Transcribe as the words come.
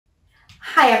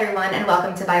Hi everyone and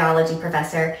welcome to Biology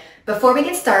Professor. Before we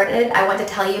get started, I want to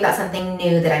tell you about something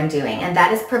new that I'm doing, and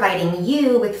that is providing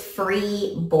you with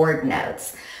free board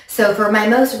notes. So for my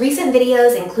most recent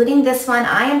videos, including this one,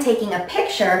 I am taking a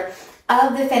picture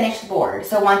of the finished board.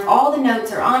 So once all the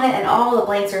notes are on it and all the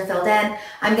blanks are filled in,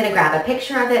 I'm going to grab a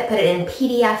picture of it, put it in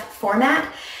PDF format,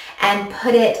 and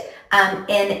put it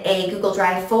in a Google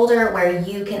Drive folder where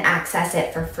you can access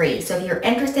it for free. So if you're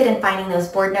interested in finding those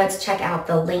board notes, check out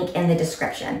the link in the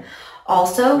description.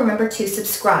 Also, remember to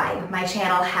subscribe. My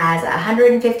channel has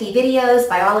 150 videos,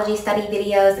 biology study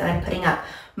videos, and I'm putting up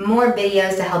more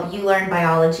videos to help you learn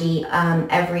biology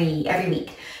every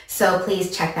week. So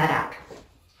please check that out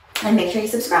and make sure you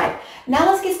subscribe.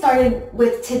 Now let's get started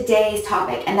with today's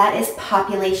topic, and that is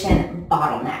population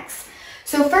bottlenecks.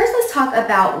 So first, let's talk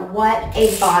about what a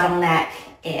bottleneck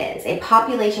is, a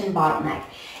population bottleneck.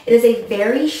 It is a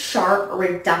very sharp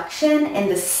reduction in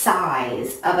the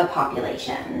size of a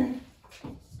population.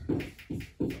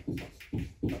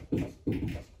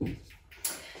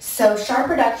 So sharp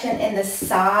reduction in the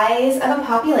size of a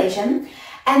population,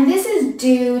 and this is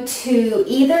due to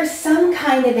either some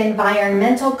kind of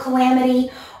environmental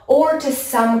calamity or to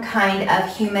some kind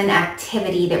of human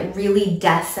activity that really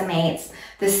decimates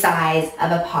the size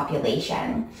of a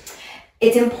population.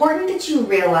 It's important that you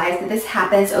realize that this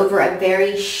happens over a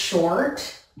very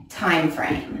short time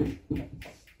frame.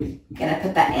 I'm gonna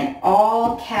put that in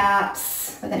all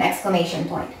caps with an exclamation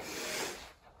point.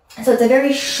 So it's a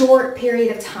very short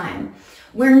period of time.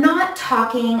 We're not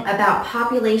talking about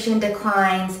population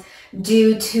declines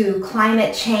due to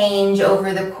climate change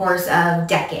over the course of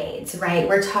decades, right?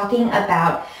 We're talking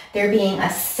about there being a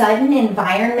sudden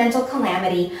environmental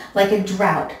calamity like a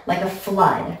drought, like a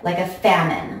flood, like a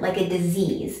famine, like a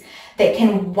disease that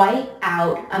can wipe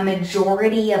out a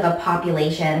majority of a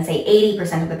population, say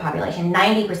 80% of the population,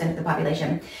 90% of the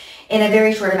population, in a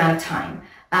very short amount of time,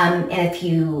 in a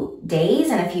few days,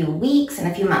 in a few weeks, in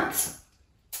a few months.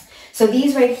 So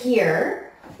these right here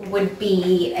would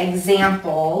be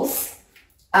examples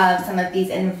of some of these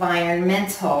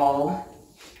environmental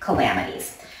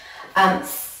calamities.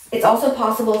 It's also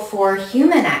possible for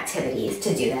human activities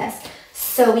to do this.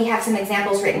 So we have some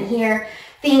examples written here.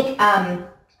 Think,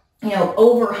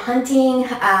 overhunting.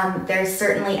 There's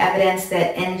certainly evidence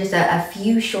that in just a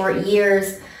few short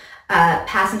years,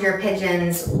 passenger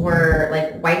pigeons were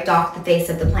like wiped off the face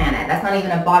of the planet. That's not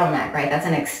even a bottleneck, right? That's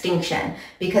an extinction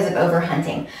because of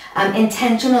overhunting.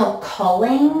 Intentional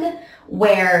culling,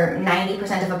 where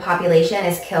 90% of a population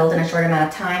is killed in a short amount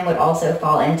of time, would also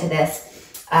fall into this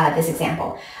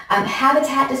example.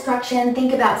 Habitat destruction.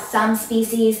 Think about some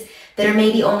species that are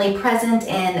maybe only present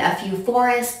in a few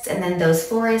forests, and then those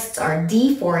forests are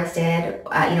deforested.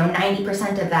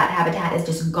 90% of that habitat is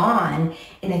just gone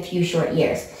in a few short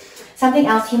years. Something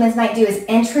else humans might do is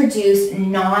introduce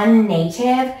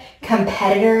non-native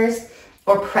competitors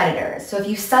or predators. So if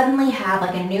you suddenly have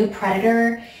like a new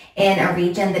predator in a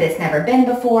region that it's never been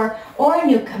before, or a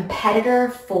new competitor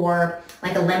for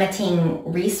like a limiting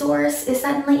resource is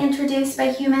suddenly introduced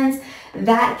by humans,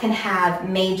 that can have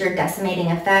major decimating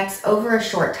effects over a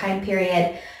short time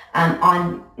period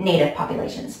on native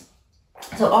populations.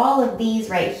 So all of these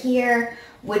right here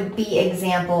would be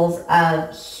examples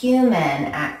of human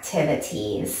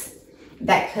activities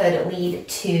that could lead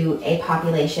to a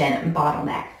population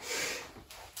bottleneck.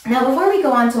 Now, before we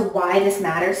go on to why this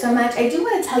matters so much, I do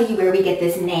want to tell you where we get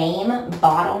this name,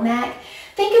 bottleneck.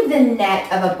 Think of the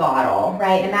neck of a bottle,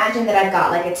 right? Imagine that I've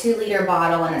got like a 2-liter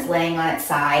bottle and it's laying on its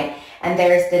side, and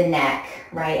there's the neck,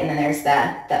 right? And then there's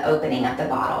the opening of the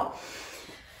bottle.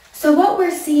 So what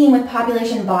we're seeing with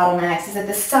population bottlenecks is that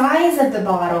the size of the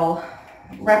bottle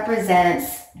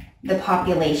represents the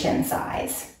population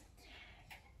size.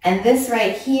 And this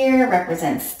right here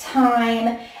represents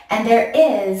time. And there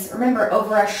is, remember,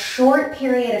 over a short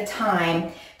period of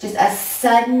time, just a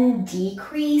sudden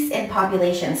decrease in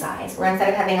population size, where instead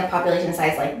of having a population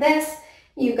size like this,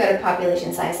 you've got a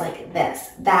population size like this.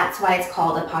 That's why it's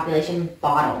called a population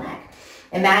bottleneck.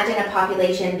 Imagine a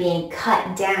population being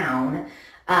cut down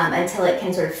until it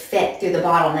can sort of fit through the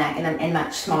bottleneck in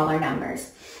much smaller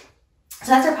numbers. So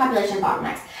that's our population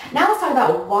bottlenecks. Now let's talk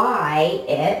about why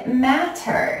it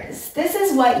matters. This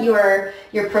is what your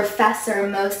professor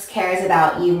most cares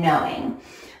about you knowing.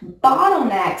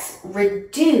 Bottlenecks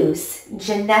reduce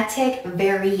genetic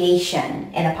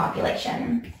variation in a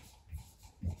population.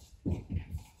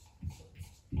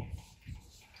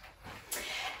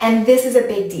 And this is a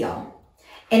big deal.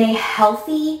 In a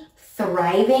healthy,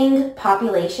 thriving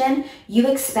population, you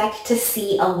expect to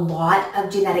see a lot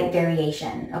of genetic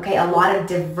variation, okay? A lot of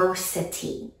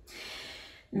diversity.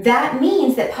 that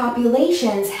means that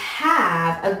populations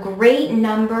have a great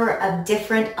number of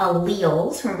different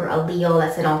alleles. Remember, allele,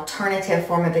 that's an alternative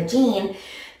form of a gene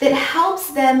that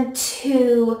helps them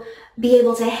to be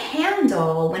able to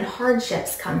handle when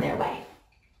hardships come their way.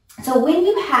 So when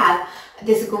you have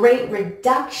this great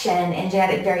reduction in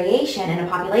genetic variation in a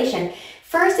population,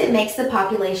 first it makes the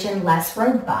population less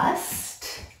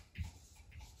robust.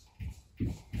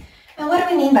 And what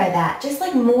do we mean by that? Just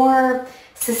like more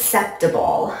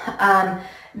susceptible.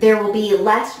 There will be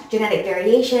less genetic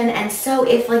variation, and so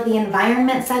if like the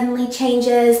environment suddenly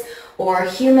changes or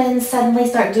humans suddenly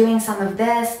start doing some of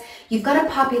this, you've got a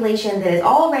population that is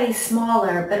already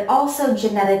smaller but also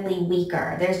genetically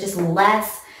weaker. There's just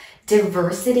less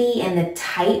diversity in the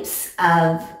types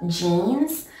of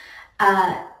genes,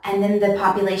 and then the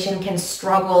population can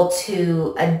struggle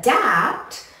to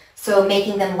adapt, so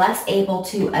making them less able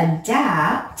to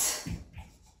adapt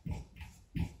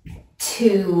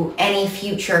to any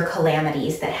future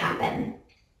calamities that happen.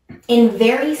 In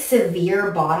very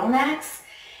severe bottlenecks,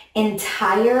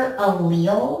 entire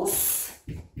alleles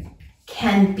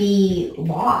can be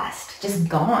lost, just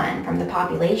gone from the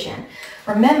population.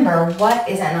 Remember, what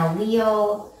is an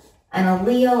allele? An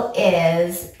allele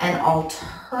is an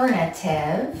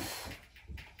alternative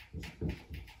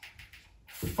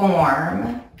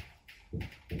form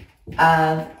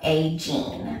of a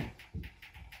gene.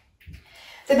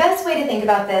 The best way to think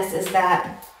about this is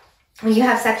that when you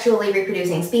have sexually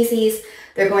reproducing species,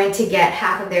 they're going to get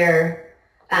half of their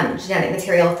genetic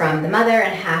material from the mother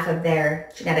and half of their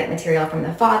genetic material from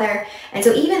the father. And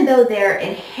so even though they're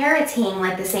inheriting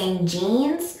like the same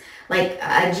genes, like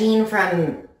a gene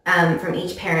from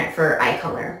each parent for eye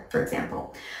color, for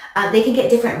example, they can get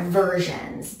different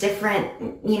versions,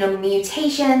 different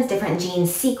mutations, different gene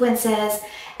sequences,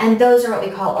 and those are what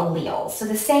we call alleles. So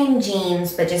the same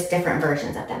genes, but just different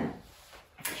versions of them.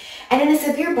 And in a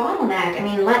severe bottleneck, I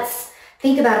mean, let's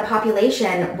think about a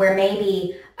population where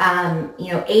maybe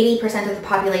 80% of the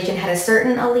population had a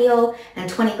certain allele and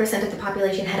 20% of the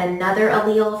population had another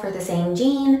allele for the same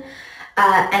gene.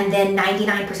 And then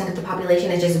 99% of the population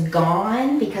is just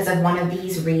gone because of one of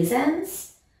these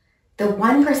reasons. The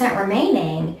 1%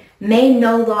 remaining may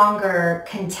no longer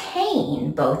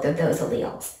contain both of those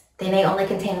alleles. They may only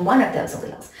contain one of those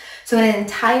alleles. So an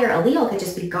entire allele could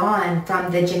just be gone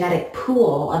from the genetic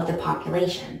pool of the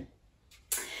population.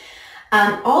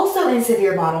 Also in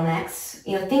severe bottlenecks,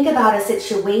 think about a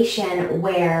situation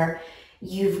where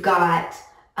you've got,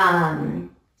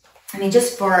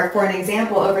 just for an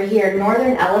example over here,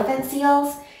 northern elephant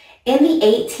seals, in the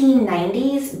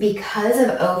 1890s, because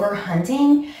of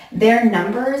overhunting, their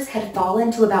numbers had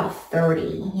fallen to about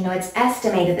 30. It's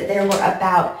estimated that there were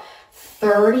about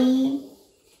 30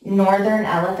 northern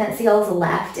elephant seals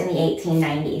left in the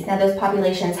 1890s. Now those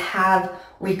populations have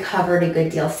recovered a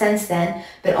good deal since then,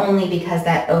 but only because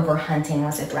that overhunting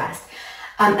was addressed.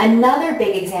 Another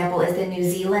big example is the New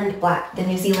Zealand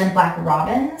black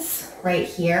robins right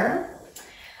here.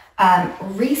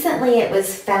 Recently it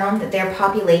was found that their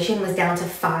population was down to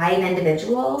 5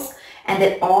 individuals, and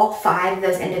that all 5 of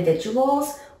those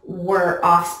individuals were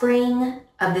offspring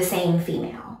of the same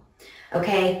female.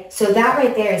 Okay, so that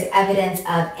right there is evidence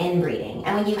of inbreeding.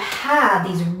 And when you have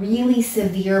these really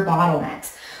severe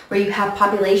bottlenecks, where you have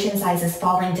population sizes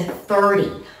falling to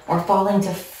 30 or falling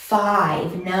to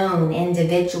 5 known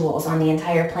individuals on the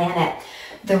entire planet,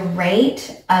 the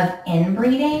rate of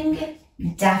inbreeding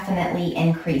definitely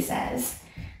increases.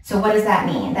 So what does that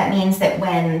mean? That means that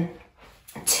when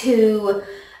 2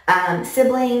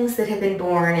 siblings that have been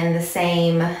born in the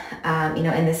same,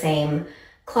 in the same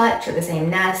clutch or the same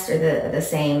nest or the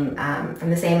same from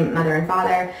the same mother and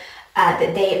father,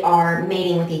 that they are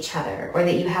mating with each other, or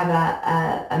that you have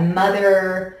a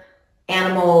mother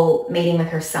animal mating with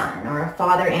her son, or a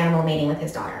father animal mating with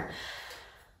his daughter.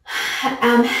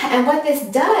 And what this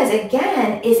does,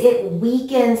 again, is it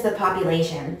weakens the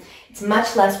population. It's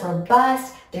much less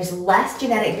robust. There's less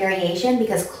genetic variation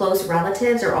because close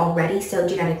relatives are already so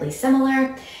genetically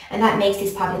similar, and that makes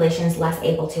these populations less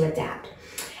able to adapt.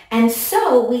 And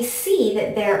so we see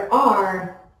that there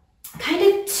are kind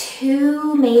of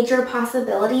 2 major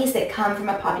possibilities that come from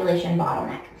a population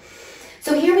bottleneck.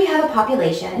 So here we have a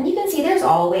population, and you can see there's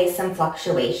always some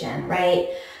fluctuation, right?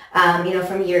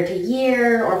 From year to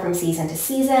year or from season to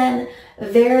season,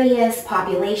 various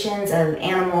populations of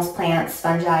animals, plants,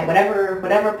 fungi,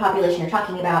 whatever population you're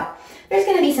talking about, there's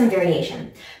going to be some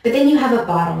variation. But then you have a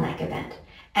bottleneck event.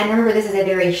 And remember, this is a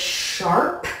very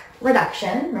sharp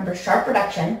reduction. Remember, sharp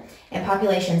reduction in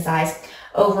population size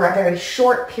over a very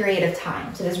short period of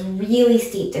time. So this really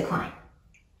steep decline.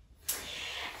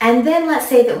 And then let's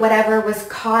say that whatever was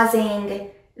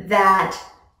causing that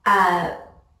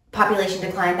population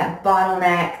decline, that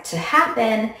bottleneck to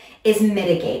happen, is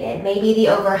mitigated. Maybe the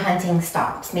overhunting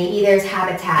stops. Maybe there's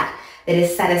habitat that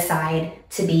is set aside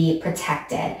to be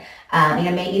protected.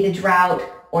 Maybe the drought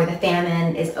or the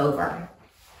famine is over.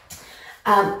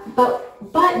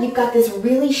 But you've got this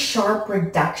really sharp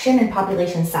reduction in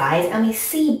population size, and we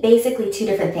see basically two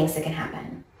different things that can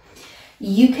happen.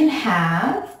 You can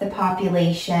have the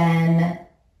population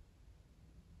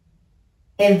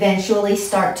eventually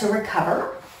start to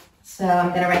recover. So I'm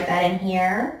going to write that in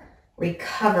here,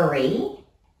 recovery.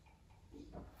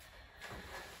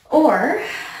 Or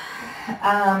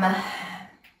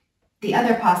the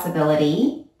other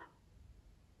possibility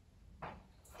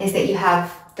is that you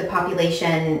have the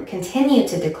population continue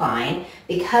to decline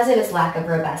because of its lack of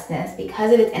robustness,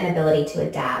 because of its inability to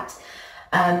adapt,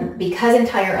 because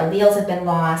entire alleles have been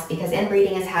lost, because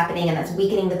inbreeding is happening and that's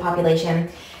weakening the population,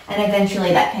 and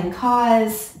eventually that can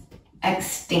cause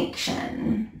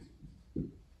extinction.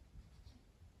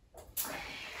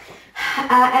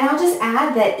 And I'll just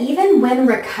add that even when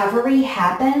recovery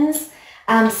happens,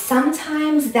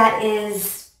 sometimes that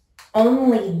is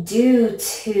only due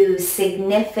to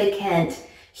significant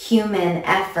human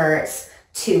efforts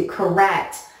to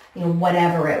correct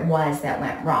whatever it was that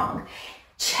went wrong.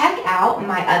 Check out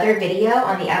my other video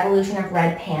on the evolution of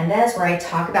red pandas, where I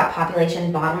talk about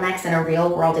population bottlenecks in a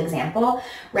real world example.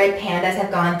 Red pandas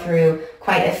have gone through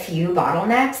quite a few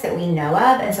bottlenecks that we know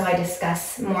of, and so I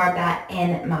discuss more of that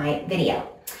in my video.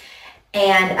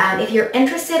 And if you're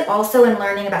interested also in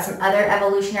learning about some other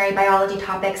evolutionary biology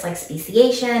topics like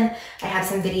speciation, I have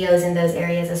some videos in those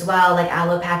areas as well, like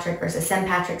allopatric versus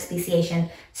sympatric speciation,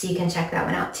 so you can check that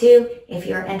one out too if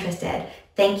you're interested.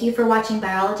 Thank you for watching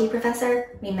Biology Professor.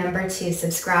 Remember to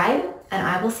subscribe, and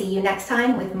I will see you next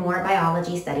time with more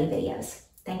biology study videos.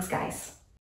 Thanks, guys.